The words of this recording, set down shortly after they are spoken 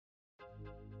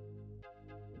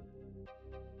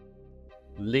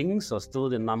links are still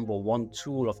the number one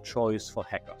tool of choice for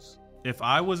hackers. If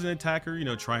I was an attacker,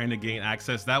 trying to gain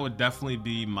access, that would definitely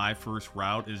be my first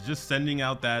route, is just sending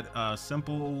out that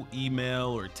simple email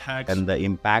or text. And the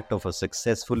impact of a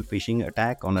successful phishing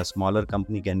attack on a smaller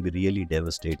company can be really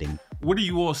devastating. What are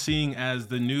you all seeing as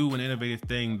the new and innovative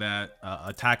thing that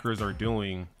attackers are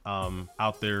doing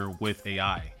out there with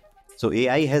AI? So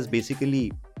AI has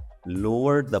basically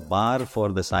lowered the bar for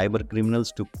the cyber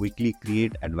criminals to quickly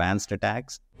create advanced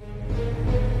attacks.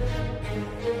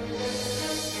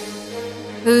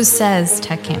 Who says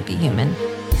tech can't be human?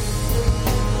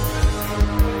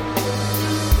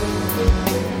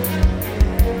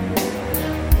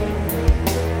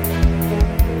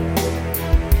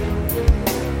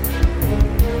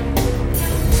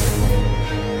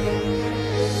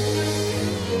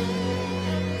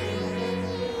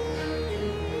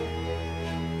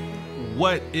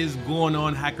 What is going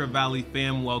on, Hacker Valley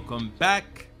fam? Welcome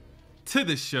back to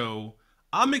the show.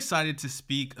 I'm excited to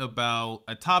speak about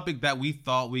a topic that we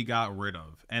thought we got rid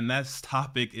of, and that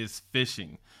topic is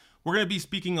phishing. We're going to be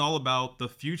speaking all about the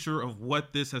future of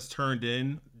what this has turned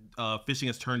phishing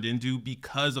has turned into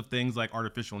because of things like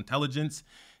artificial intelligence,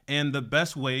 and the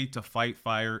best way to fight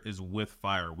fire is with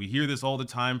fire. We hear this all the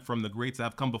time from the greats that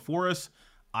have come before us.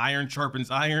 Iron sharpens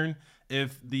iron.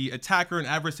 If the attacker and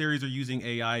adversaries are using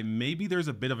AI, maybe there's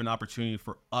a bit of an opportunity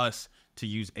for us to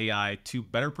use AI to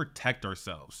better protect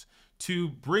ourselves. To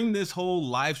bring this whole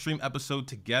live stream episode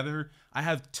together, I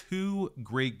have two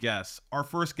great guests. Our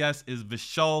first guest is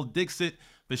Vishal Dixit.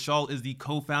 Vishal is the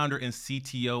co-founder and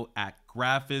CTO at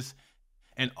Graphis,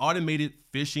 an automated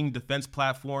phishing defense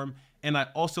platform. And I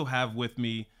also have with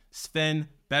me Sven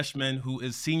Beshman, who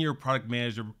is senior product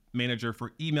manager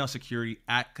for email security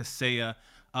at Kaseya.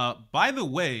 By the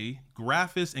way,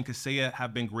 Graphis and Kaseya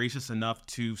have been gracious enough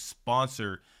to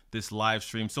sponsor this live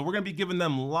stream, so we're going to be giving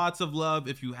them lots of love.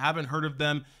 If you haven't heard of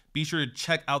them, be sure to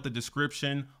check out the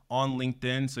description on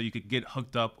LinkedIn so you could get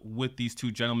hooked up with these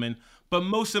two gentlemen. But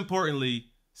most importantly,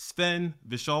 Sven,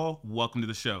 Vishal, welcome to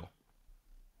the show.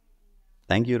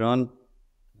 Thank you, Ron.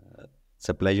 It's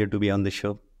a pleasure to be on the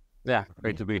show. Yeah,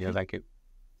 great to be here. Thank you.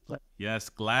 Yes,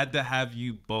 glad to have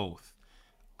you both.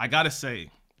 I gotta say,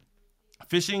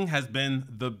 phishing has been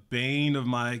the bane of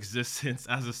my existence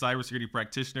as a cybersecurity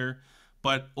practitioner.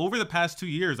 But over the past 2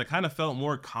 years, I kind of felt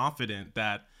more confident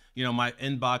that, my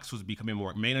inbox was becoming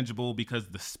more manageable because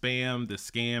the spam, the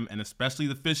scam, and especially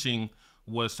the phishing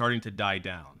was starting to die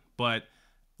down. But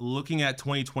looking at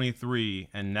 2023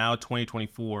 and now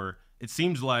 2024, it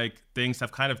seems like things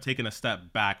have kind of taken a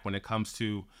step back when it comes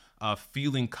to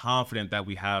feeling confident that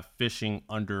we have phishing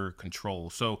under control.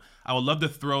 So I would love to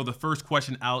throw the first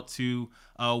question out to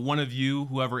one of you,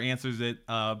 whoever answers it,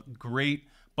 great.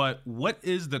 But what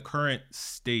is the current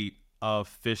state of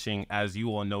phishing as you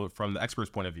all know it from the expert's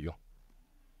point of view?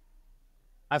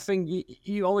 I think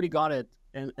you already got it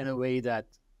in a way that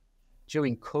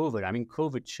during COVID,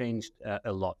 COVID changed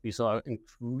a lot. We saw an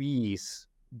increase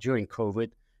during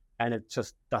COVID, and it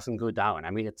just doesn't go down.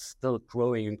 It's still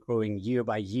growing and growing year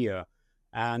by year.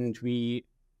 And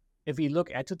if we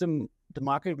look at the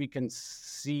market, we can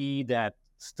see that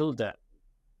still the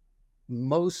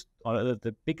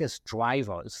biggest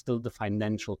driver is still the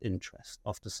financial interest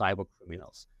of the cyber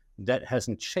criminals. That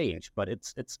hasn't changed, but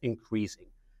it's increasing.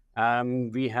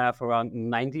 We have around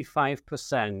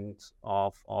 95%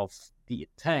 of the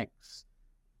attacks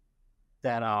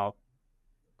that are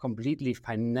completely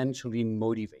financially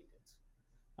motivated.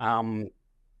 And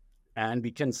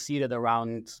we can see that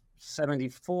around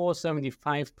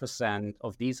 75%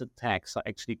 of these attacks are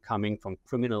actually coming from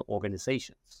criminal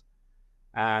organizations.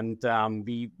 And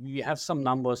we have some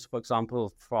numbers, for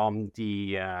example, from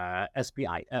the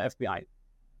FBI,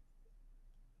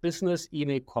 business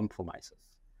email compromises.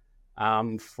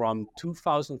 From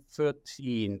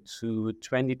 2013 to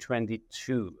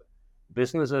 2022,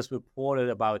 businesses reported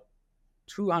about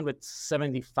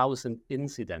 270,000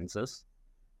 incidences,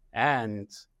 and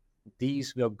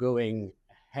these were going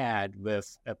ahead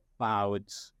with about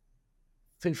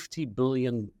 $50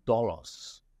 billion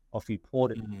of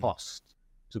reported cost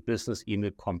to business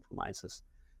email compromises.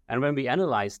 And when we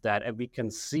analyze that, and we can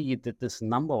see that this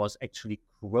number was actually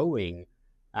growing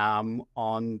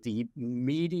on the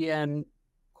median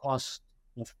cost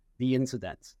of the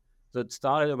incident. So it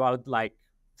started about like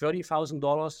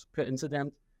 $30,000 per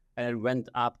incident, and it went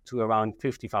up to around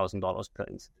 $50,000 per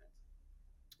incident.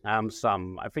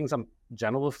 Some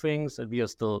general things that we are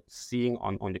still seeing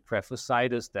on the Graphis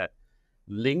side is that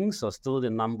links are still the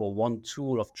number one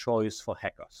tool of choice for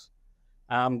hackers.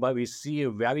 But we see a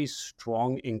very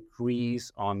strong increase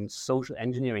on social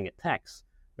engineering attacks,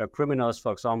 where criminals,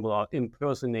 for example, are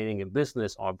impersonating a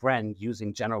business or brand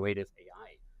using generative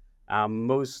AI.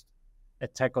 Most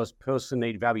attackers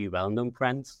personate very well-known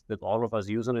brands that all of us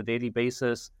use on a daily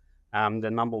basis. The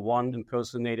number one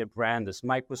impersonated brand is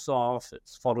Microsoft.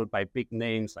 It's followed by big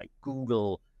names like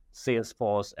Google,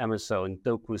 Salesforce, Amazon,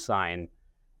 DocuSign.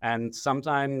 And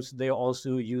sometimes they're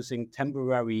also using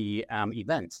temporary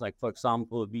events. Like, for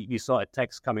example, we saw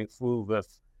attacks coming through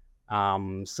with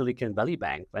Silicon Valley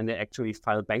Bank when they actually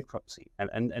filed bankruptcy.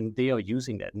 And they are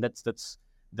using that. And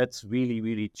that's really,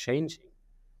 really changing.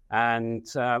 And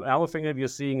another thing that we're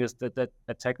seeing is that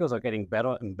attackers are getting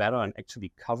better and better and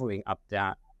actually covering up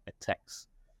their attacks.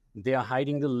 They are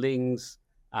hiding the links.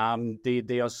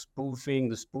 They are spoofing.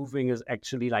 The spoofing is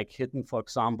actually like hidden, for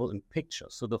example, in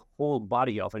pictures. So the whole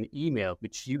body of an email,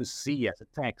 which you see as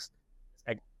a text, is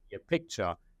actually a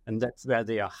picture. And that's where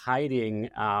they are hiding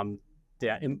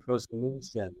their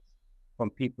impersonations from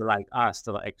people like us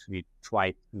that are actually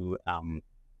trying to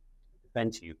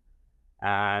defend you.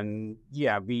 And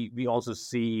yeah, we also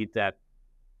see that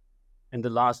in the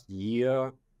last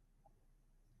year,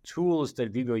 tools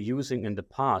that we were using in the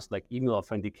past, like email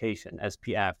authentication,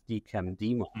 SPF, DKIM,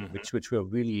 DMARC, which were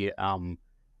really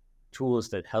tools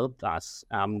that helped us,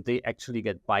 they actually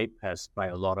get bypassed by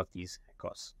a lot of these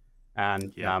hackers.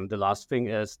 And the last thing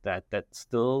is that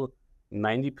still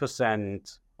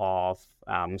 90% of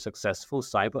successful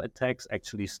cyber attacks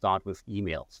actually start with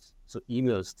emails. So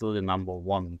email is still the number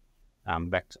one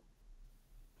vector.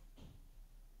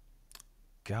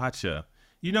 Gotcha.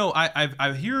 You know,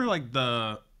 I hear like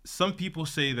some people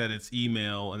say that it's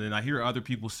email, and then I hear other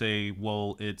people say,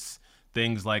 well, it's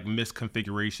things like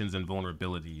misconfigurations and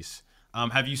vulnerabilities.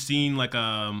 Have you seen like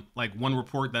one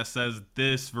report that says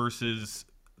this versus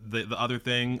the other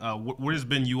thing? What has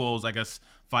been you all's, I guess,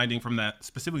 finding from that,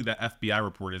 specifically that FBI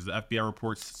report? Is the FBI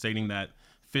report stating that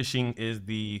phishing is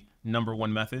the number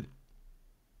one method?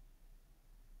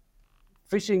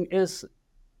 Phishing is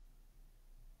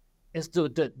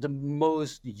the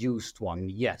most used one,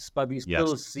 yes, but we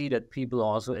still see that people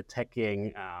are also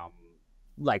attacking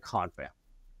like hardware.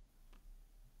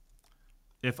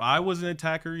 If I was an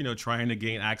attacker, you know, trying to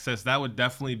gain access, that would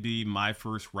definitely be my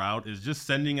first route, is just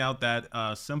sending out that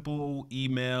simple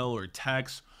email or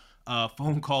text.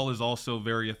 Phone call is also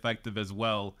very effective as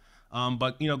well.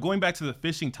 But, you know, going back to the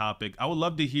phishing topic, I would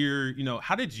love to hear, you know,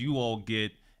 how did you all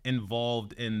get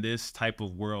involved in this type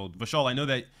of world? Vishal, I know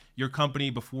that your company,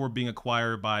 before being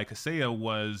acquired by Kaseya,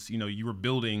 was, you know, you were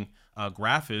building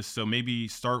Graphis. So maybe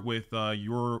start with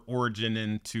your origin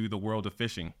into the world of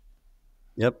phishing.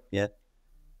 Yep. Yeah.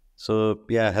 So,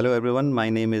 hello everyone. My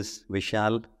name is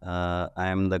Vishal. I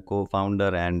am the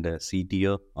co-founder and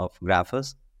CTO of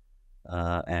Graphis.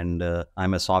 And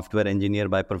I'm a software engineer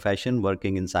by profession,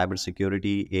 working in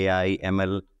cybersecurity, AI,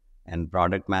 ML, and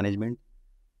product management.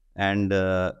 And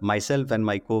myself and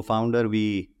my co-founder,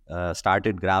 we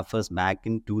started Graphis back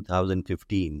in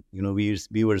 2015. You know,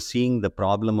 we were seeing the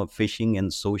problem of phishing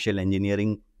and social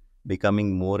engineering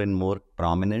becoming more and more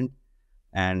prominent.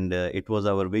 And it was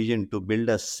our vision to build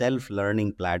a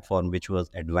self-learning platform which was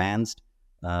advanced,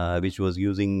 which was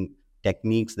using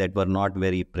techniques that were not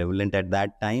very prevalent at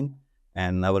that time.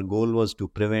 And our goal was to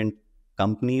prevent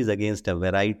companies against a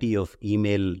variety of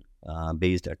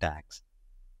email-based attacks.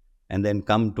 And then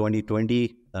come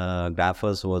 2020,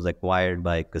 Graphis was acquired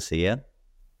by Kaseya.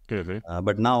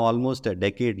 But now, almost a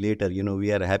decade later, you know,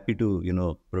 we are happy to, you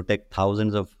know, protect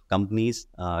thousands of companies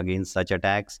against such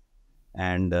attacks.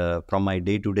 And from my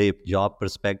day-to-day job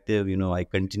perspective, you know, I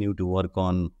continue to work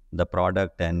on the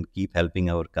product and keep helping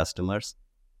our customers.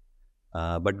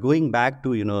 But going back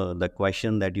to, you know, the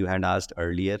question that you had asked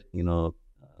earlier, you know,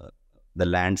 the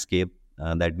landscape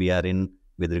that we are in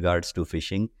with regards to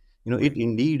phishing, you know, it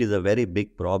indeed is a very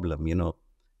big problem. You know,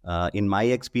 in my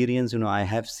experience, you know, I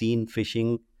have seen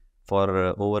phishing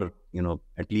for over, you know,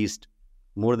 at least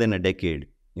more than a decade,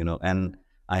 you know, and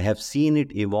I have seen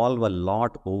it evolve a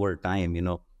lot over time. You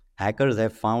know, hackers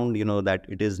have found, you know, that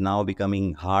it is now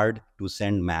becoming hard to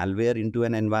send malware into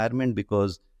an environment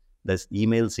because the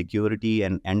email security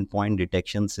and endpoint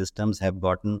detection systems have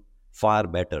gotten far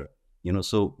better. You know,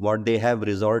 so what they have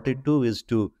resorted to is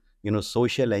to, you know,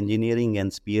 social engineering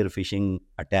and spear phishing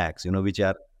attacks, you know, which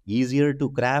are easier to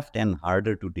craft and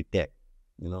harder to detect,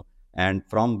 you know. And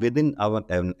from within our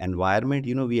environment,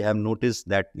 you know, we have noticed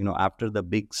that, you know, after the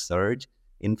big surge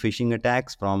in phishing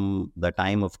attacks from the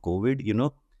time of COVID, you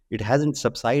know, it hasn't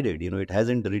subsided, you know, it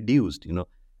hasn't reduced, you know,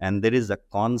 and there is a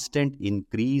constant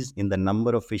increase in the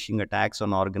number of phishing attacks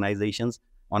on organizations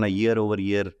on a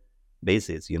year-over-year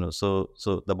basis, you know. So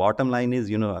the bottom line is,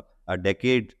 you know, a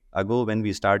decade ago when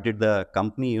we started the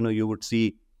company, you know, you would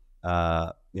see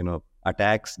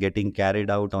attacks getting carried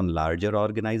out on larger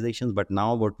organizations. But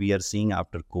now what we are seeing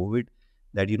after COVID,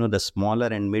 that the smaller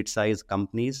and mid-sized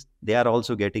companies, they are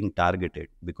also getting targeted,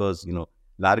 because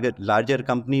larger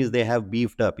companies, they have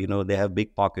beefed up, they have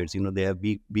big pockets, they have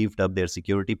beefed up their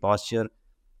security posture.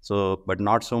 So, but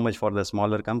not so much for the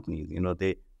smaller companies. And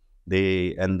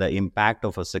the impact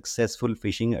of a successful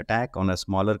phishing attack on a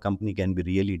smaller company can be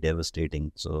really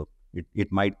devastating. So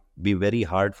it might be very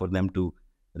hard for them to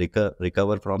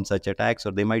recover from such attacks,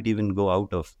 or they might even go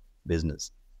out of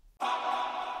business.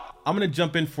 I'm going to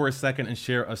jump in for a second and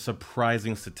share a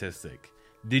surprising statistic.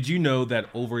 Did you know that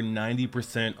over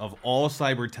 90% of all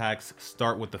cyber attacks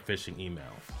start with a phishing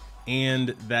email? And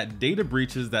that data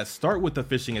breaches that start with a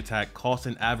phishing attack cost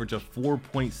an average of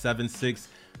 $4.76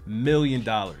 million.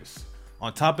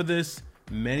 On top of this,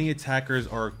 many attackers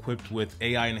are equipped with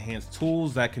AI-enhanced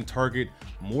tools that can target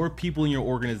more people in your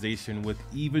organization with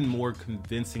even more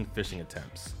convincing phishing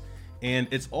attempts. And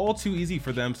it's all too easy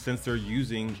for them since they're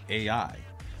using AI.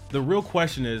 The real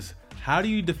question is, how do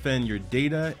you defend your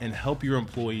data and help your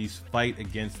employees fight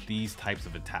against these types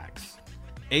of attacks?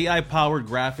 AI-powered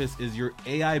Graphis is your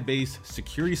AI-based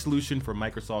security solution for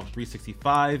Microsoft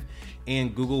 365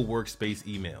 and Google Workspace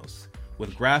emails.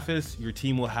 With Graphis, your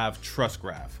team will have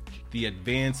TrustGraph, the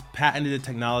advanced patented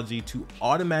technology to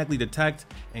automatically detect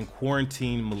and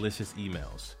quarantine malicious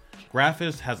emails.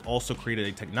 Graphis has also created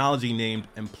a technology named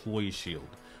Employee Shield,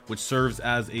 which serves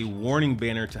as a warning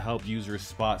banner to help users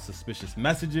spot suspicious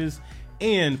messages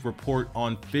and report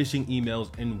on phishing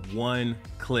emails in one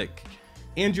click.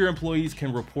 And your employees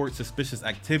can report suspicious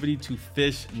activity to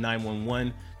Phish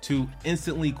 911 to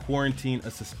instantly quarantine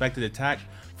a suspected attack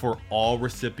for all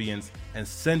recipients and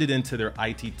send it into their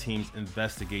IT team's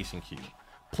investigation queue.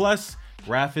 Plus,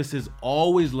 Graphis is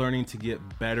always learning to get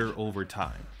better over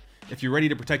time. If you're ready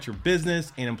to protect your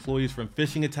business and employees from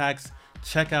phishing attacks,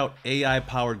 check out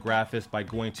AI-powered Graphis by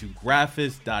going to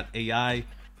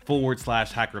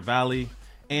graphis.ai/HackerValley.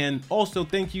 And also,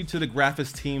 thank you to the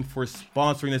Graphis team for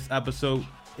sponsoring this episode.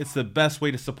 It's the best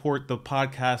way to support the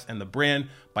podcast and the brand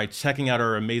by checking out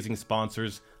our amazing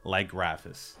sponsors like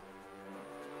Graphis.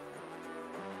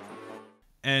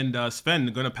 And Sven,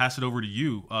 I'm going to pass it over to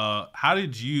you. How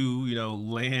did you,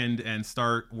 land and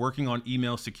start working on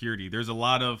email security? There's a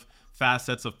lot of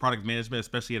facets of product management,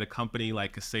 especially at a company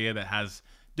like Kaseya that has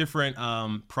different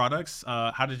products.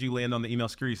 How did you land on the email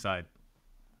security side?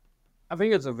 I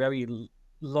think it's a very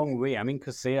long way. I mean,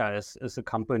 Kaseya is a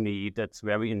company that's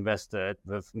very invested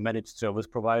with managed service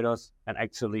providers. And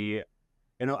actually,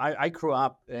 I grew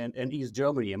up in East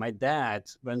Germany, and my dad,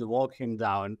 when the wall came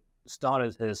down,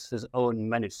 started his own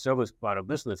managed service provider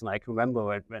business. And I can remember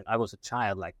when I was a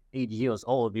child, like 8 years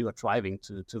old, we were driving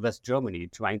to West Germany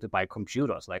trying to buy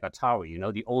computers like Atari,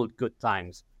 the old good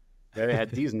times where we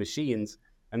had these machines.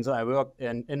 And so I worked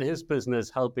in his business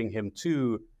helping him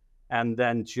too. And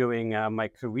then during my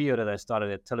career that I started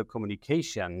at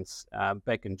telecommunications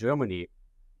back in Germany,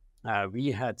 we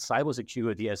had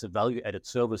cybersecurity as a value-added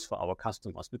service for our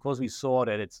customers, because we saw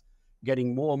that it's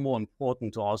getting more and more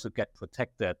important to also get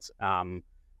protected on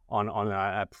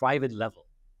a private level.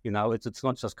 It's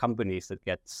not just companies that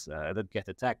get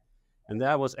attacked. And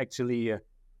that was actually,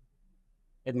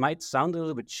 it might sound a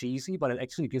little bit cheesy, but it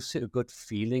actually gives you a good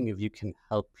feeling if you can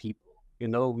help people.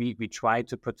 We try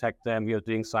to protect them. We are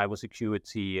doing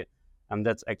cybersecurity, and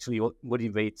that's actually what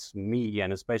motivates me.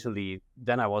 And especially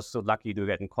then I was so lucky to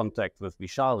get in contact with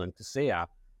Vishal and Kaseya.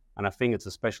 And I think it's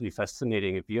especially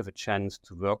fascinating if you have a chance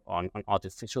to work on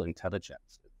artificial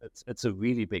intelligence. It's a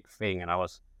really big thing. And I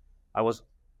was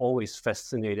always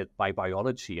fascinated by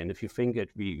biology. And if you think that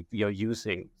we are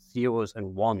using zeros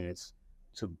and ones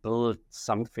to build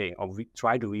something, or we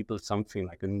try to rebuild something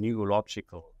like a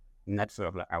neurological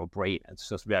network like our brain, it's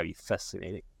just very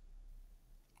fascinating.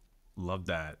 Love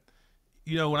that.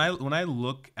 When I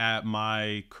look at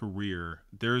my career,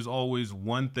 there's always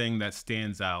one thing that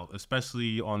stands out,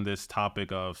 especially on this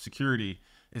topic of security,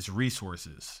 is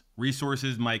resources.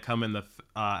 Resources might come in the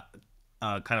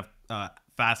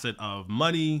facet of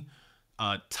money,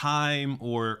 time,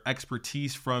 or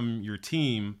expertise from your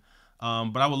team.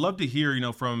 But I would love to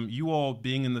hear, from you all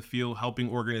being in the field, helping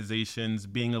organizations,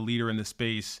 being a leader in the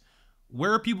space,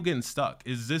 where are people getting stuck?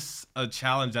 Is this a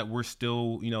challenge that we're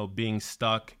still, being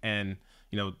stuck and,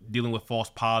 dealing with false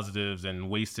positives and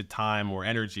wasted time or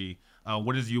energy?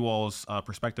 What is you all's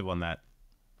perspective on that?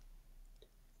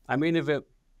 I mean,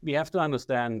 we have to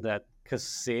understand that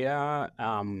Kaseya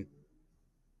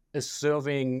is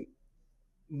serving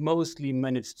mostly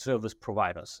managed service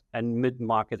providers and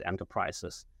mid-market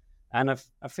enterprises. And I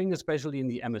think especially in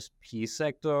the MSP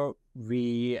sector,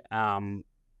 we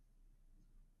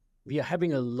we are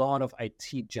having a lot of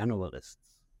IT generalists,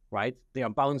 right? They are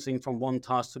bouncing from one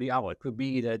task to the other. It could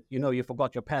be that, you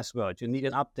forgot your password, you need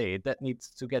an update that needs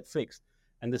to get fixed.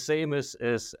 And the same is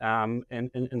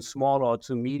in smaller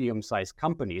to medium-sized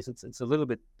companies. It's a little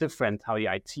bit different how the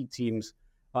IT teams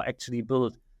are actually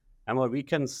built. And what we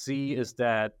can see is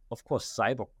that, of course,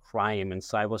 cybercrime and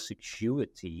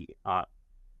cybersecurity are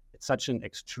it's such an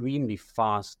extremely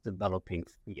fast developing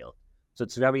field. So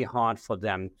it's very hard for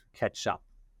them to catch up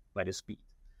by the speed.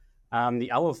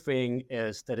 The other thing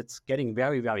is that it's getting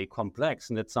very, very complex,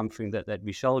 and it's something that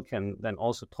Michelle can then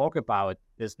also talk about.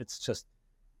 Is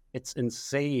it's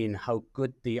insane how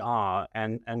good they are,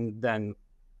 and then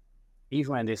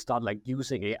even when they start like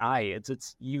using AI,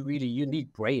 it's you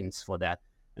need brains for that,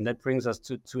 and that brings us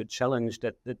to a challenge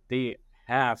that they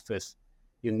have is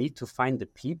you need to find the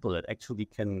people that actually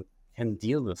can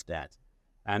deal with that,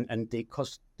 and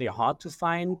they're hard to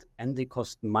find and they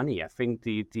cost money. I think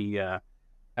the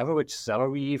average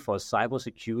salary for a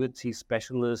cybersecurity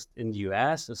specialist in the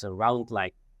US is around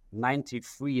like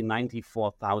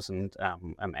 94,000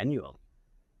 annually.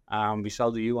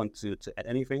 Vishal, do you want to add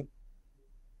anything?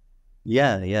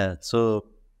 Yeah. So,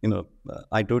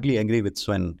 I totally agree with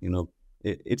Sven.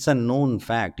 It's a known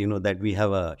fact, that we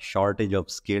have a shortage of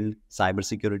skilled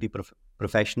cybersecurity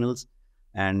professionals.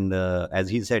 And as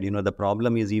he said, the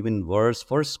problem is even worse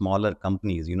for smaller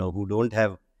companies, who don't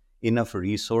have enough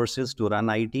resources to run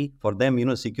IT. For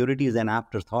them, security is an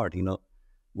afterthought.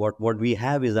 What we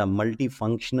have is a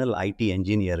multifunctional IT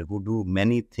engineer who do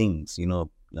many things,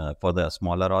 for the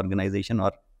smaller organization,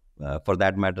 or for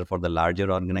that matter, for the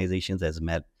larger organizations as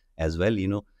well,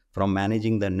 from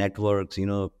managing the networks,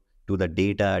 to the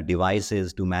data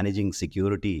devices, to managing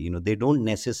security. They don't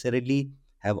necessarily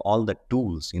have all the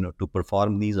tools, to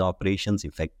perform these operations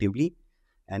effectively.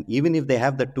 And even if they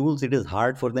have the tools, it is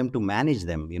hard for them to manage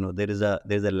them. There's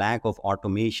a lack of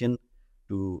automation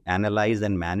to analyze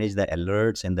and manage the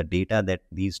alerts and the data that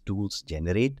these tools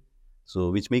generate.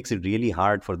 So, which makes it really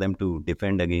hard for them to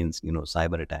defend against,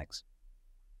 cyber attacks.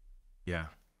 Yeah,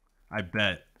 I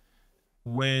bet.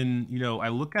 When, I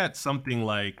look at something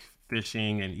like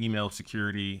phishing and email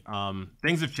security,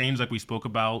 things have changed like we spoke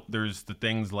about. There's the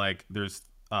things like there's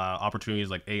opportunities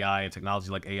like AI and technology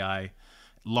like AI,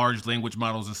 large language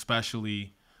models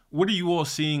especially. What are you all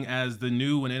seeing as the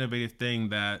new and innovative thing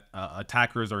that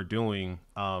attackers are doing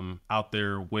out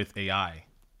there with AI?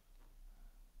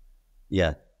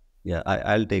 Yeah,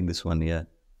 I'll take this one. Yeah.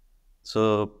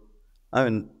 So, I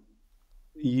mean,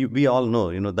 we all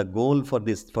know, the goal for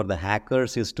the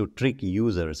hackers is to trick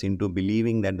users into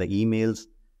believing that the emails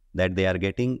that they are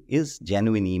getting is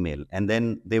genuine email, and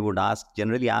then they would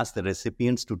generally ask the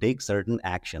recipients to take certain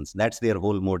actions. That's their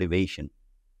whole motivation.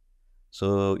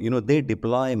 So, they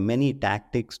deploy many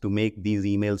tactics to make these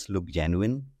emails look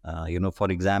genuine.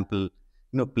 For example,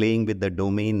 playing with the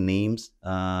domain names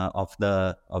of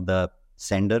the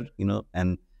sender,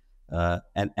 and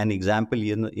an example,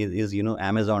 is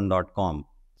Amazon.com.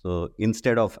 So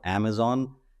instead of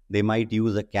Amazon, they might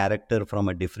use a character from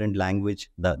a different language,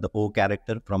 the O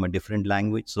character from a different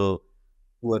language. So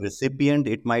to a recipient,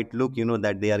 it might look,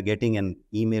 that they are getting an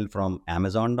email from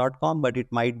Amazon.com, but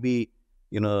it might be,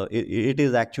 it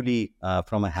is actually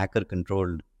from a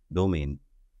hacker-controlled domain.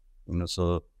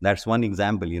 So that's one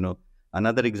example.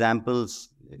 Another example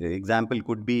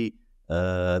could be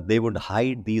they would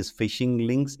hide these phishing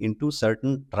links into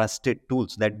certain trusted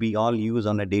tools that we all use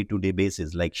on a day-to-day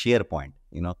basis, like SharePoint.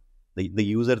 The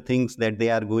user thinks that they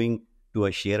are going to a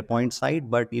SharePoint site,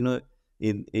 but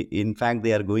in fact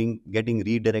they are getting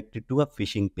redirected to a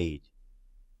phishing page.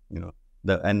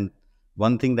 And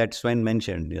one thing that Sven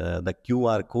mentioned, the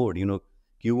QR code.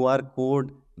 QR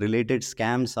code related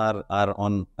scams are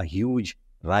on a huge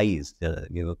rise.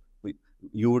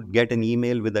 You would get an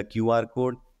email with a QR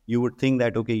code. You would think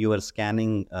that, okay, you are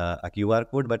scanning a QR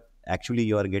code, but actually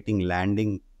you are being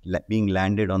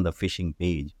landed on the phishing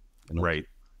page. Right.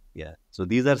 Yeah. So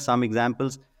these are some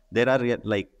examples. There are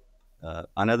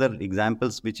another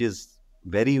examples which is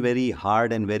very, very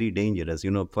hard and very dangerous.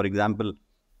 For example,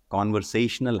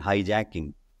 conversational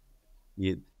hijacking.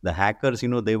 The hackers,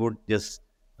 they would just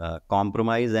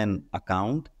compromise an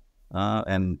account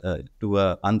and to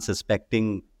a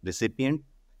unsuspecting recipient,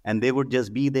 and they would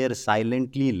just be there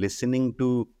silently listening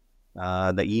to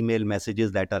the email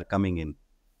messages that are coming in.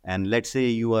 And let's say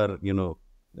you are,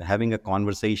 having a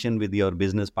conversation with your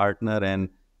business partner, and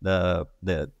the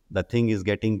thing is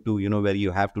getting to, where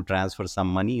you have to transfer some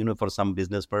money, for some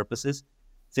business purposes.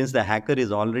 Since the hacker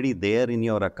is already there in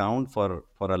your account for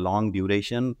a long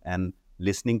duration and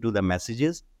listening to the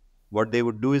messages, what they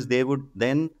would do is they would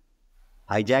then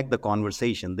hijack the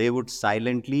conversation. They would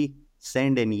silently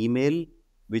send an email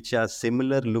which are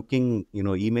similar looking,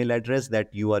 email address that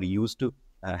you are used to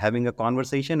having a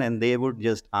conversation, and they would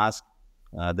just ask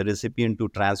the recipient to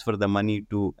transfer the money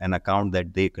to an account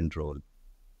that they control.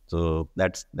 So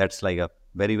that's like a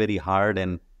very, very hard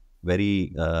and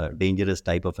very dangerous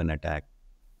type of an attack.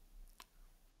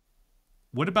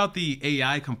 What about the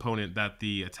AI component that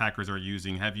the attackers are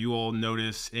using? Have you all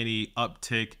noticed any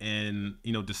uptick in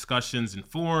discussions in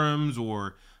forums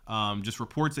or just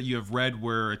reports that you have read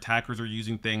where attackers are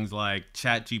using things like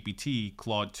ChatGPT,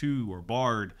 Claude 2, or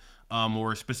Bard,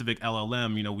 or a specific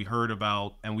LLM? We heard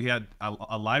about, and we had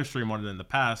a live stream on it in the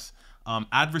past,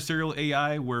 adversarial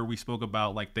AI, where we spoke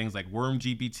about like things like Worm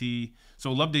GPT.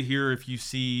 So I'd love to hear if you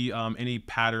see any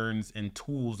patterns and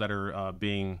tools that are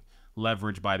being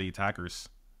leveraged by the attackers.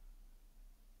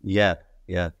 Yeah,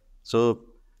 yeah. So,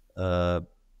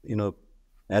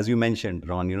 as you mentioned,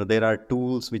 Ron, there are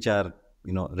tools which are,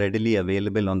 readily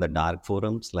available on the dark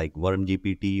forums like Worm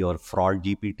GPT or Fraud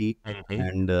GPT. Mhm.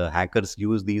 And hackers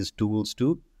use these tools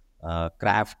to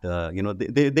craft,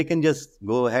 they can just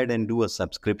go ahead and do a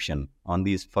subscription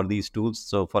for these tools.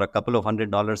 So for a couple of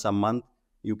 $100 a month,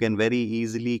 you can very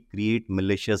easily create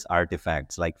malicious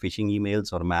artifacts like phishing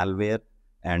emails or malware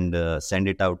and send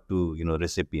it out to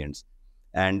recipients.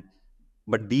 And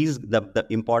but the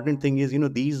important thing is,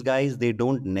 these guys, they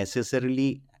don't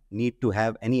necessarily need to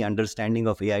have any understanding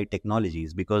of AI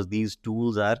technologies because these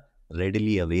tools are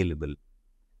readily available.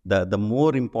 The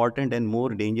more important and more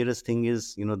dangerous thing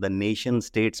is, the nation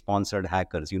state sponsored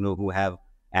hackers, who have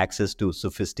access to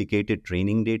sophisticated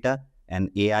training data and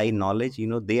AI knowledge.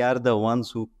 They are the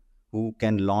ones who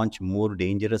can launch more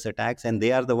dangerous attacks, and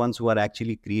they are the ones who are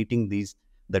actually creating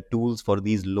the tools for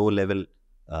these low level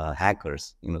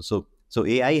hackers. So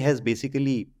AI has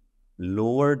basically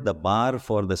lowered the bar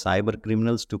for the cyber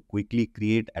criminals to quickly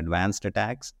create advanced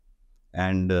attacks.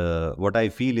 And what I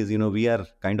feel is, we are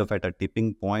kind of at a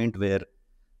tipping point where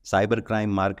cybercrime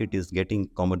market is getting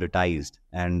commoditized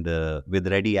and with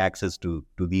ready access to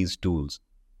these tools.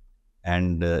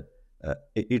 And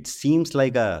it seems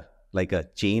like a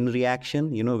chain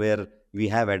reaction, where we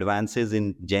have advances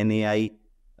in Gen AI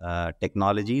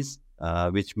technologies,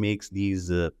 which makes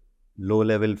these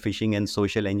low-level phishing and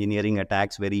social engineering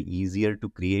attacks very easier to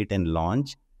create and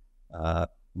launch.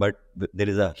 But there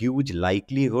is a huge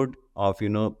likelihood of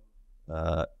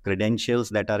credentials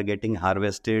that are getting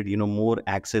harvested, more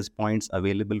access points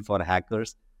available for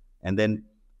hackers, and then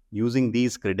using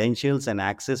these credentials and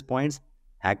access points,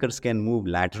 hackers can move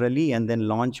laterally and then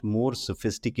launch more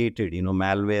sophisticated,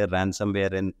 malware,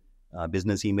 ransomware, and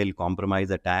business email compromise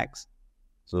attacks.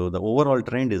 So the overall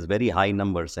trend is very high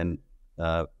numbers and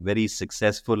very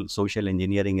successful social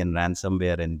engineering and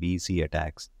ransomware and BC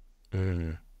attacks.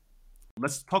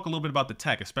 Let's talk a little bit about the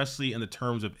tech, especially in the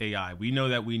terms of AI. We know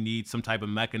that we need some type of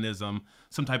mechanism,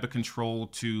 some type of control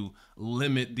to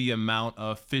limit the amount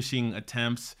of phishing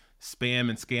attempts, spam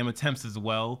and scam attempts as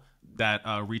well that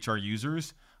reach our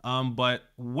users. But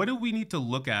what do we need to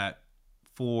look at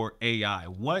for AI?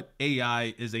 What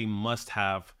AI is a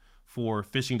must-have for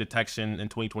phishing detection in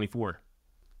 2024?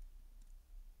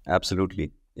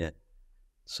 Absolutely. Yeah.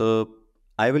 So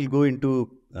I will go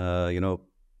into,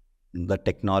 the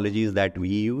technologies that we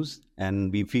use,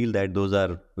 and we feel that those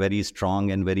are very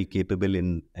strong and very capable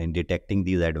in detecting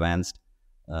these advanced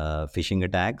phishing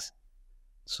attacks.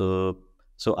 So,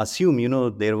 so assume,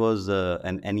 there was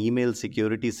an email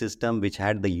security system which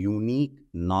had the unique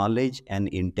knowledge and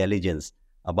intelligence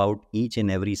about each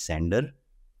and every sender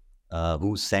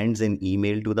who sends an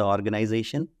email to the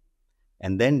organization.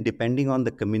 And then depending on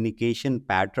the communication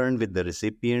pattern with the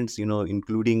recipients,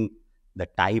 including the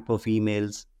type of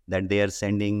emails that they are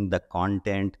sending, the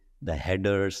content, the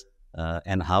headers,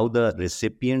 and how the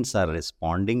recipients are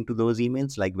responding to those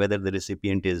emails, like whether the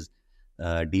recipient is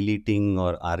deleting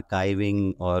or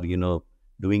archiving or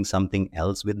doing something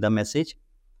else with the message.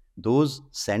 Those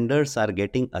senders are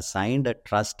getting assigned a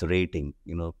trust rating.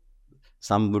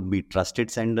 Some would be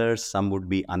trusted senders, some would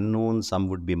be unknown, some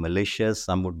would be malicious,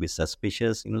 some would be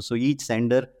suspicious. So each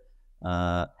sender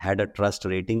had a trust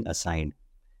rating assigned.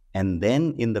 And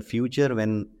then in the future,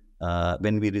 when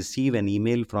we receive an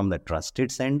email from the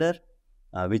trusted sender,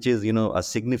 which is a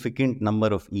significant number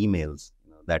of emails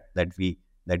that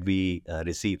we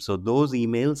receive, so those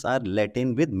emails are let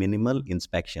in with minimal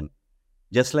inspection,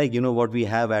 just like what we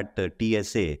have at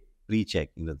TSA pre-check.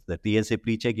 The TSA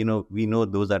pre-check, we know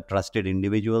those are trusted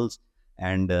individuals,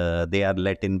 and they are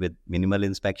let in with minimal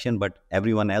inspection, but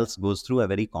everyone else goes through a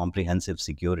very comprehensive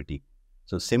security.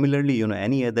 So similarly,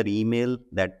 any other email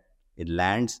that it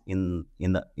lands in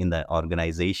the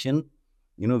organization,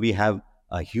 we have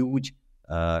a huge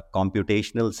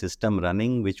computational system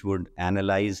running, which would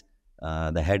analyze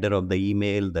the header of the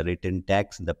email, the written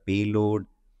text, the payload,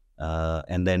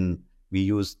 and then we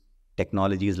use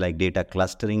technologies like data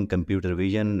clustering, computer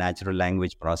vision, natural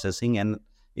language processing, and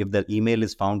if the email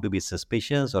is found to be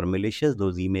suspicious or malicious,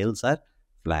 those emails are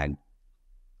flagged.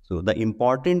 So the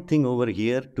important thing over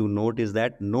here to note is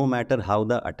that no matter how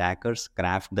the attackers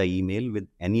craft the email with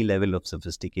any level of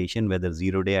sophistication, whether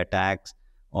zero-day attacks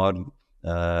or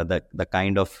the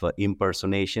kind of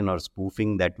impersonation or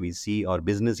spoofing that we see, or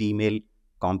business email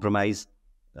compromise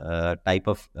type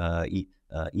of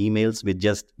emails with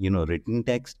just written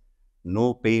text,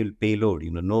 no payload,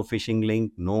 no phishing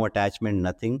link, no attachment,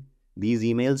 nothing. These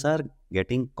emails are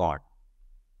getting caught.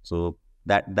 So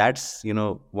that's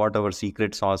what our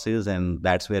secret sauce is, and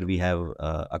that's where we have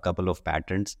a couple of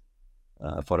patents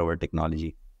for our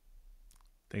technology.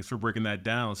 Thanks for breaking that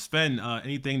down. Sven,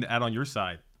 anything to add on your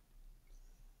side?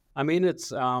 I mean,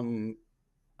 it's I'm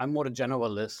more a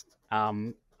generalist.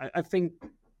 I think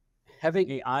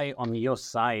having AI on your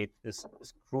side is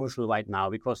crucial right now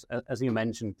because, as you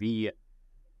mentioned, we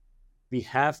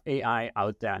have AI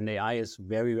out there, and AI is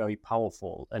very, very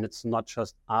powerful. And it's not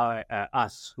just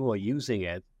us who are using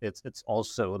it. It's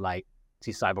also like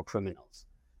the cyber criminals.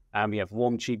 We have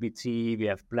Warm GPT, we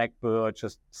have Blackbird,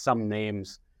 just some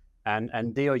names,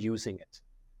 and they are using it.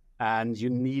 And you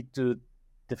need to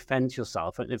defend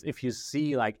yourself. And if you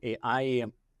see like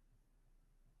AI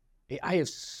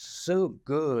is so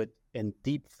good in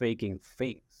deep faking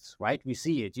things, right? We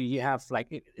see it. You have like,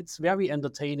 it's very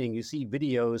entertaining. You see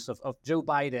videos of Joe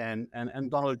Biden and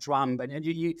Donald Trump, and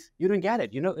you don't get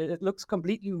it. It looks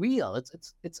completely real.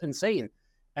 It's insane.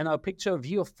 And a picture of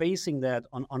you facing that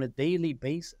on a daily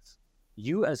basis.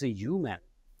 You as a human,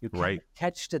 you can't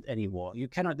catch it anymore. You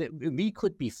cannot. We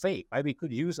could be fake, right? We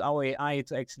could use our AI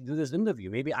to actually do this interview.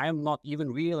 Maybe I am not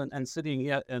even real and sitting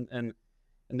here in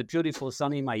the beautiful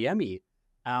sunny Miami.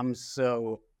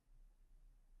 So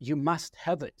you must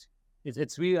have it.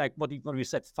 It's really like what we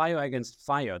said, fire against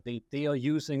fire. They are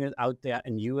using it out there,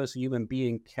 and you as a human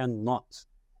being cannot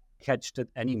catch it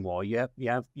anymore. You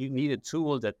need a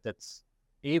tool that's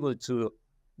able to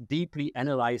deeply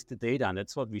analyze the data, and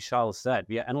that's what Vishal said.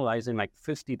 We are analyzing like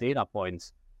 50 data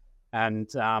points, and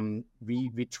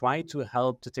we try to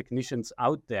help the technicians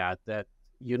out there that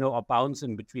are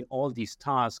bouncing between all these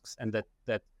tasks and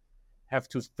that have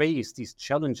to face these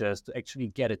challenges to actually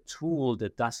get a tool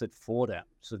that does it for them.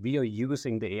 So we are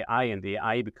using the AI, and the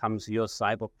AI becomes your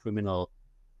cyber criminal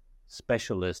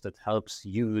specialist that helps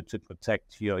you to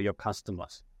protect your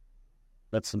customers.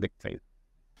 That's the big thing.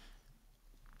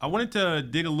 I wanted to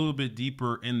dig a little bit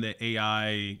deeper in the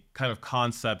AI kind of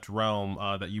concept realm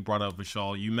that you brought up,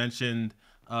 Vishal. You mentioned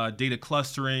data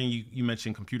clustering, you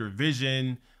mentioned computer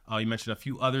vision, you mentioned a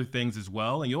few other things as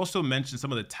well. And you also mentioned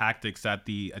some of the tactics that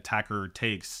the attacker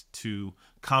takes to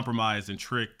compromise and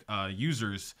trick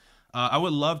users. I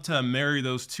would love to marry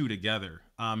those two together.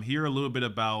 Hear a little bit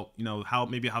about, how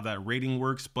that rating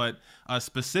works, but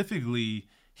specifically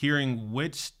hearing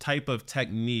which type of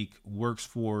technique works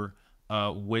for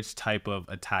which type of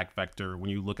attack vector when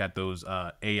you look at those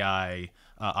AI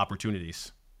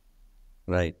opportunities.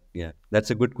 Right. Yeah, that's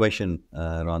a good question,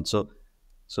 Ron. So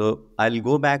I'll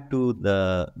go back to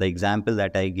the example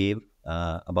that I gave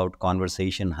about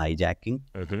conversation hijacking.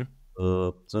 Mm-hmm.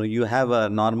 So you have a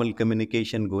normal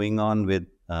communication going on with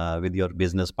your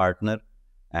business partner,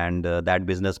 and that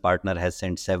business partner has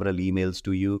sent several emails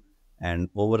to you, and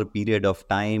over a period of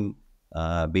time,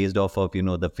 based off of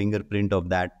the fingerprint of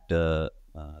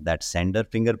that sender,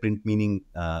 fingerprint meaning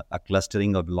a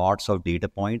clustering of lots of data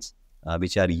points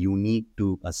which are unique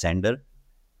to a sender,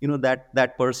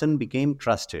 that person became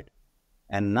trusted.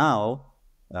 And now,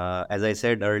 as I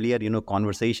said earlier,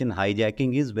 conversation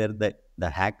hijacking is where the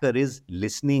hacker is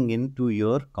listening into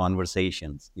your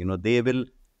conversations. They will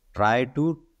try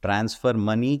to transfer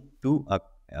money to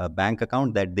a bank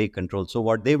account that they control. So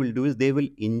what they will do is they will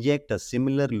inject a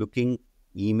similar looking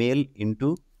email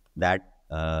into that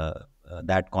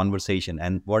conversation.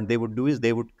 And what they would do is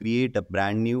they would create a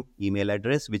brand new email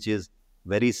address, which is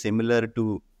very similar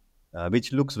to,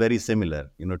 which looks very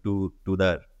similar, to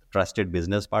the trusted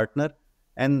business partner.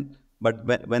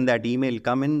 But when that email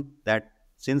come in,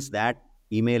 since that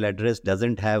email address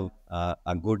doesn't have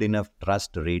a good enough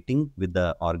trust rating with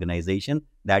the organization,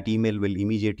 that email will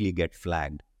immediately get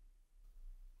flagged.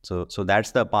 So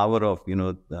that's the power of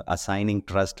assigning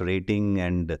trust rating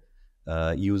and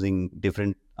using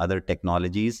different other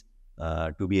technologies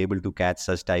to be able to catch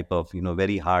such type of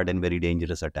very hard and very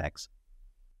dangerous attacks.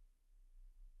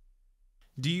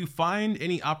 Do you find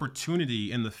any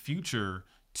opportunity in the future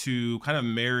to kind of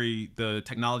marry the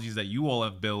technologies that you all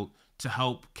have built to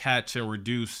help catch and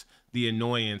reduce the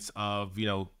annoyance of,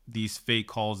 these fake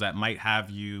calls that might have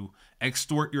you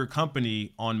extort your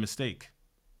company on mistake?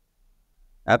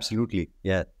 Absolutely.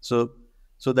 Yeah. So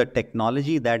the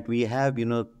technology that we have,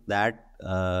 that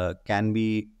can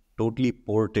be totally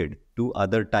ported to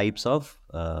other types of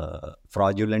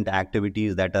fraudulent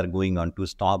activities that are going on to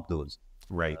stop those.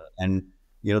 Right. And,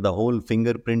 the whole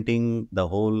fingerprinting, the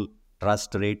whole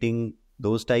trust rating,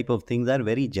 those type of things are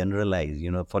very generalized.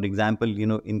 For example,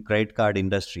 in credit card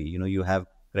industry, you have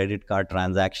credit card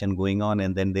transaction going on,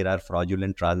 and then there are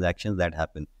fraudulent transactions that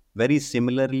happen. Very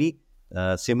similarly,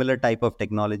 similar type of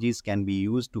technologies can be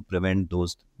used to prevent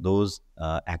those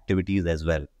activities as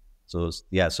well. So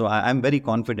yeah, so I'm very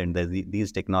confident that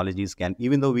these technologies can,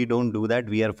 even though we don't do that,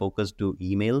 we are focused to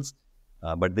emails,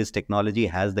 but this technology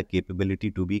has the capability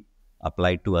to be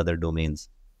applied to other domains.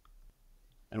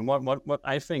 And what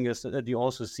I think is that you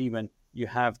also see when you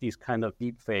have these kind of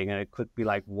deep fake, and it could be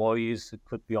like voice, it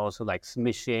could be also like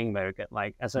smishing, where you get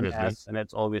like SMS, and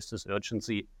it's always this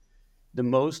urgency. The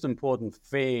most important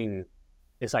thing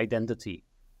is identity.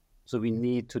 So we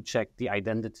need to check the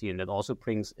identity, and it also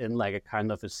brings in like a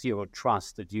kind of a zero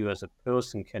trust that you as a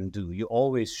person can do. You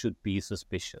always should be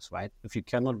suspicious, right? If you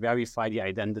cannot verify the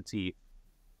identity,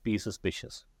 be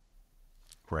suspicious.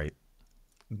 Right.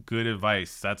 Good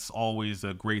advice. That's always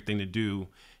a great thing to do.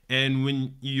 And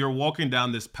when you're walking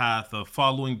down this path of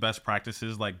following best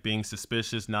practices, like being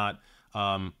suspicious, not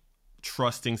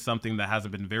trusting something that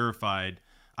hasn't been verified,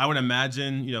 I would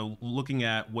imagine, looking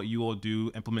at what you all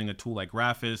do, implementing a tool like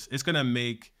Graphis, it's going to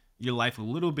make your life a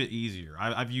little bit easier.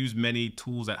 I've used many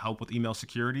tools that help with email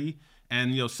security,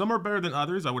 and some are better than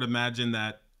others. I would imagine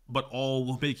that, but all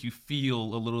will make you feel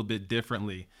a little bit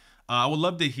differently. I would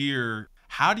love to hear,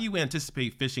 how do you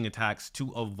anticipate phishing attacks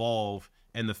to evolve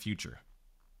in the future?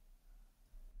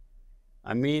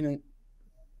 I mean,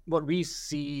 what we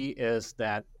see is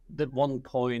that one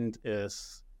point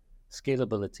is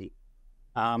scalability.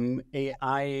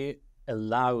 AI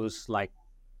allows like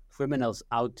criminals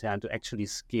out there to actually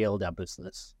scale their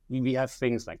business. We have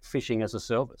things like phishing as a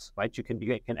service, right? You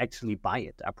can actually buy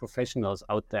it. There are professionals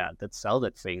out there that sell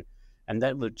that thing, and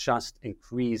that will just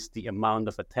increase the amount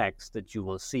of attacks that you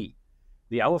will see.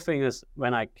 The other thing is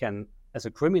when I can, as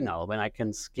a criminal, when I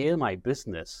can scale my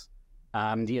business,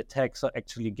 the attacks are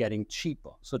actually getting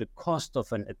cheaper. So the cost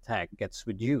of an attack gets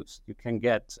reduced. You can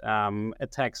get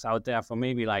attacks out there for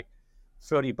maybe like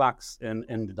 $30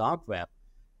 in the dark web.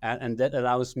 And that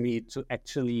allows me to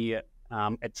actually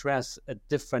address a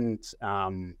different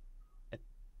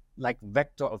like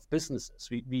vector of businesses.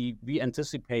 We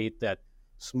anticipate that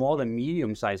small and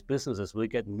medium-sized businesses will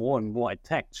get more and more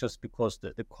attacked just because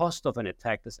the cost of an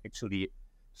attack is actually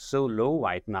so low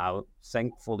right now,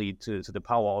 thankfully to the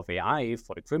power of AI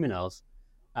for the criminals.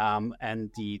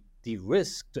 And the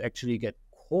risk to actually get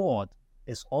caught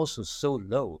is also so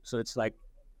low. So it's like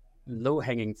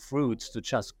low-hanging fruits to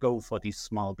just go for these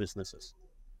small businesses.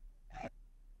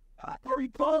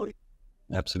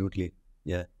 Absolutely.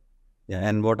 Yeah.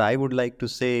 And what I would like to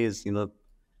say is,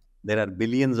 there are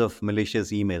billions of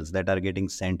malicious emails that are getting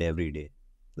sent every day,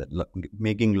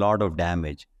 making a lot of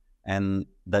damage. And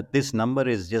that this number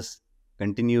is just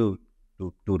continue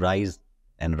to rise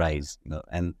and rise.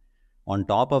 And on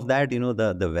top of that,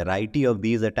 the variety of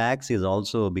these attacks is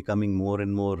also becoming more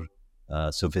and more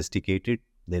sophisticated.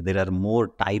 There are more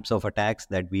types of attacks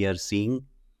that we are seeing.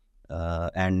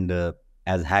 And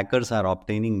as hackers are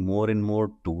obtaining more and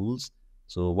more tools,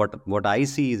 so what I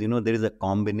see is, there is a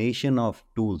combination of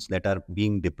tools that are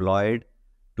being deployed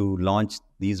to launch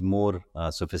these more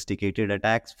sophisticated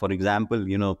attacks. For example,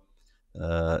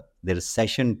 there is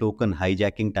session token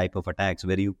hijacking type of attacks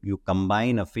where you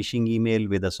combine a phishing email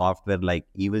with a software like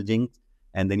EvilJinx,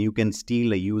 and then you can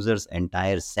steal a user's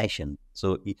entire session.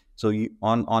 So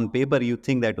on paper, you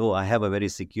think that, oh, I have a very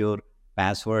secure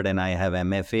password and I have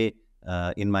MFA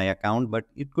in my account, but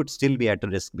it could still be at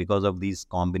risk because of these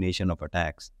combination of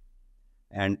attacks.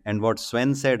 And what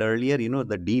Sven said earlier,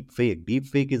 the deep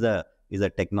fake is a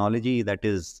technology that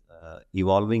is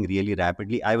evolving really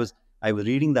rapidly. I was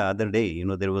reading the other day,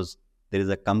 there is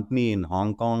a company in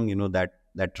Hong Kong,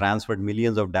 that transferred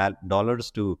millions of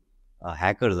dollars to a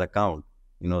hacker's account.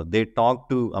 They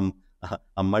talked to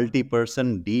a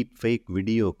multi-person deep fake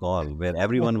video call where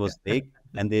everyone was fake,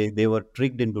 and they were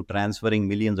tricked into transferring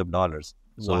millions of dollars.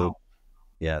 So Wow.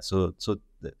 yeah,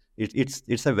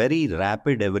 it's a very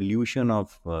rapid evolution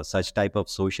of such type of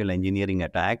social engineering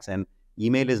attacks. And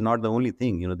email is not the only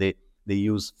thing. They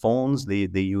use phones, they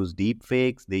use deep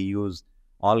fakes, they use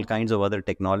all kinds of other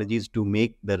technologies to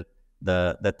make the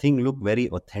thing look very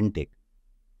authentic.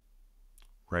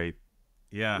 Right.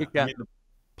 Yeah. Yeah. I mean, the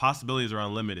possibilities are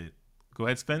unlimited. Go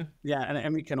ahead, Sven. Yeah,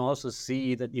 and we can also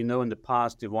see that, in the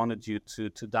past they wanted you to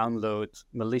download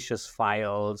malicious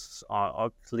files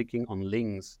or clicking on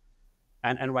links.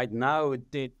 And right now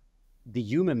the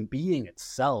human being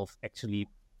itself actually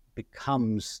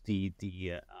becomes the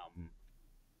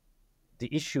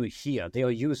issue here. They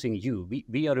are using you.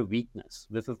 We are the weakness.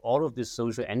 With all of this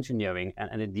social engineering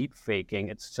and the deep faking,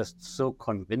 it's just so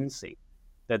convincing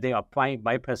that they are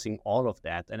bypassing all of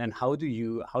that. And then how do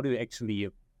you actually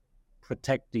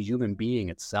protect the human being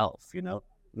itself?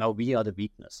 Now we are the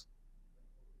weakness.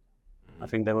 I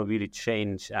think that will really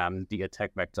change the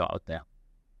attack vector out there.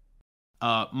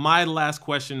 My last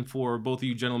question for both of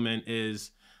you gentlemen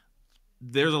is,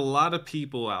 there's a lot of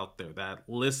people out there that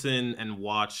listen and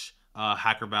watch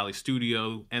Hacker Valley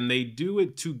Studio, and they do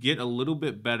it to get a little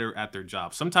bit better at their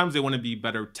job. Sometimes they want to be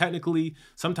better technically.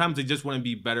 Sometimes they just want to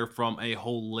be better from a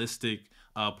holistic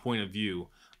point of view.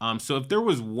 So if there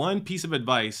was one piece of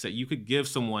advice that you could give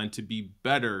someone to be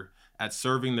better at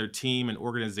serving their team and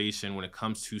organization when it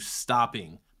comes to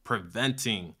stopping,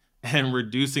 preventing, and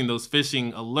reducing those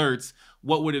phishing alerts,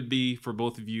 what would it be for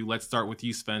both of you? Let's start with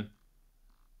you, Sven.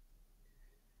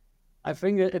 I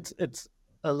think it's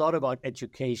a lot about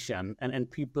education, and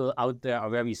people out there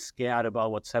are very scared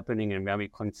about what's happening and very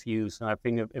confused. And I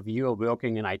think if you are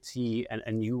working in IT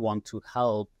and you want to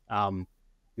help,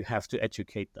 you have to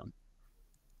educate them.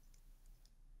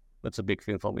 That's a big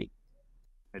thing for me.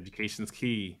 Education's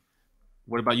key.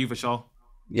 What about you, Vishal?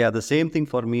 Yeah, the same thing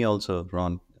for me also,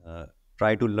 Ron.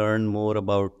 Try to learn more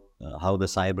about how the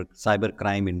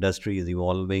cybercrime industry is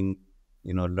evolving.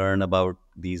 Learn about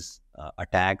these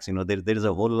attacks. There is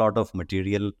a whole lot of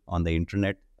material on the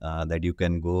internet that you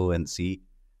can go and see,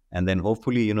 and then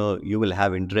hopefully you will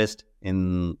have interest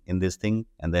in this thing,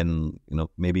 and then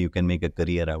maybe you can make a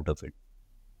career out of it.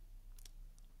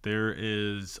 There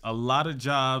is a lot of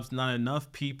jobs, not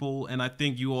enough people, and I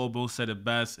think you all both said it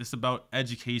best. It's about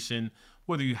education.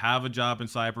 Whether you have a job in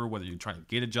cyber, whether you're trying to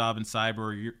get a job in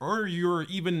cyber, or you're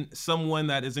even someone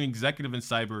that is an executive in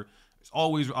cyber, there's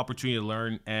always an opportunity to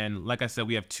learn. And like I said,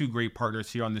 we have two great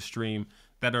partners here on the stream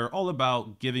that are all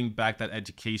about giving back that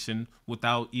education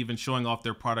without even showing off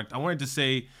their product. I wanted to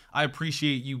say I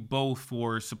appreciate you both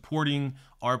for supporting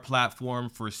our platform,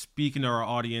 for speaking to our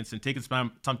audience and taking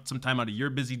some time out of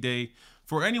your busy day.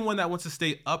 For anyone that wants to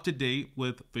stay up to date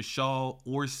with Vishal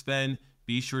or Sven,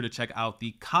 be sure to check out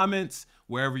the comments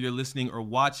wherever you're listening or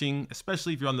watching,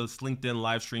 especially if you're on this LinkedIn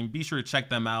live stream. Be sure to check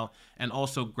them out. And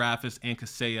also Graphis and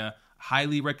Kaseya.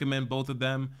 Highly recommend both of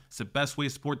them. It's the best way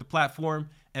to support the platform.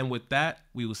 And with that,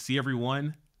 we will see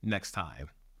everyone next time.